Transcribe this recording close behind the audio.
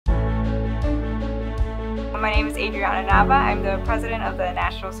My name is Adrianna Nava. I'm the president of the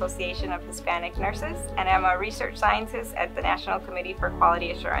National Association of Hispanic Nurses, and I'm a research scientist at the National Committee for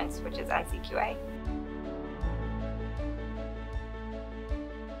Quality Assurance, which is NCQA.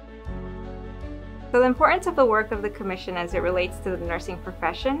 So the importance of the work of the Commission as it relates to the nursing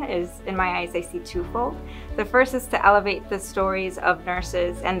profession is, in my eyes, I see twofold. The first is to elevate the stories of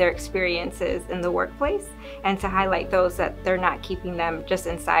nurses and their experiences in the workplace, and to highlight those that they're not keeping them just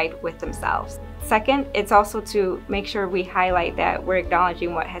inside with themselves. Second, it's also to make sure we highlight that we're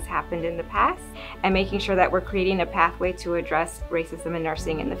acknowledging what has happened in the past and making sure that we're creating a pathway to address racism in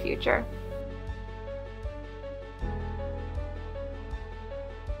nursing in the future.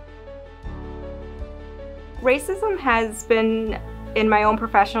 Racism has been in my own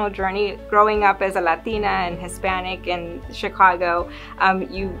professional journey, growing up as a Latina and Hispanic in Chicago.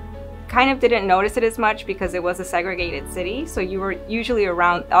 You kind of didn't notice it as much because it was a segregated city, so you were usually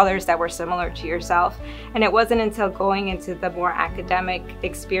around others that were similar to yourself. And it wasn't until going into the more academic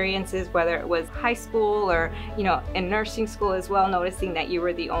experiences, whether it was high school or in nursing school as well, noticing that you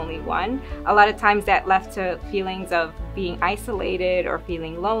were the only one. A lot of times that left to feelings of being isolated or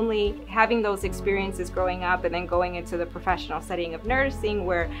feeling lonely. Having those experiences growing up and then going into the professional setting of nursing,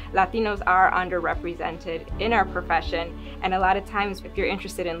 where Latinos are underrepresented in our profession, and a lot of times if you're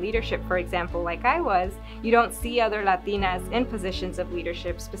interested in leadership, for example, like I was, you don't see other Latinas in positions of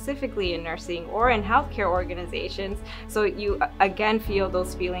leadership, specifically in nursing or in healthcare organizations. So you again feel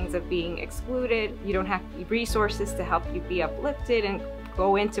those feelings of being excluded. You don't have resources to help you be uplifted and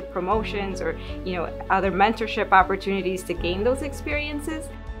go into promotions or other mentorship opportunities to gain those experiences.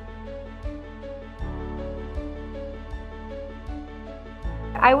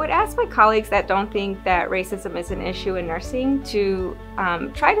 I would ask my colleagues that don't think that racism is an issue in nursing to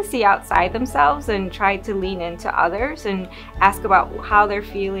try to see outside themselves and try to lean into others and ask about how they're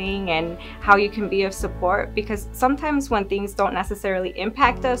feeling and how you can be of support, because sometimes when things don't necessarily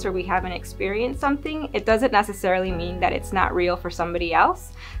impact us or we haven't experienced something, it doesn't necessarily mean that it's not real for somebody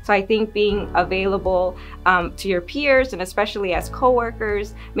else. So I think being available to your peers, and especially as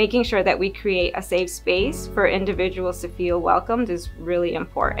coworkers, making sure that we create a safe space for individuals to feel welcomed is really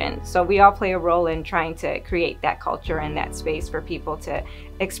important. So we all play a role in trying to create that culture and that space for people to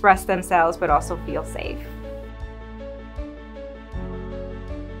express themselves but also feel safe.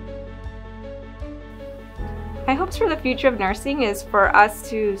 My hopes for the future of nursing is for us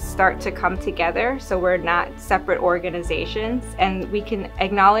to start to come together so we're not separate organizations, and we can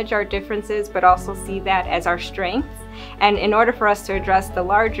acknowledge our differences but also see that as our strengths. And in order for us to address the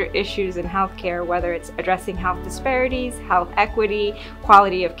larger issues in healthcare, whether it's addressing health disparities, health equity,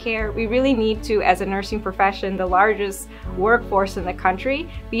 quality of care, we really need to, as a nursing profession, the largest workforce in the country,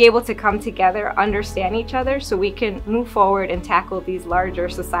 be able to come together, understand each other, so we can move forward and tackle these larger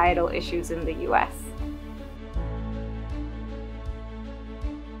societal issues in the US.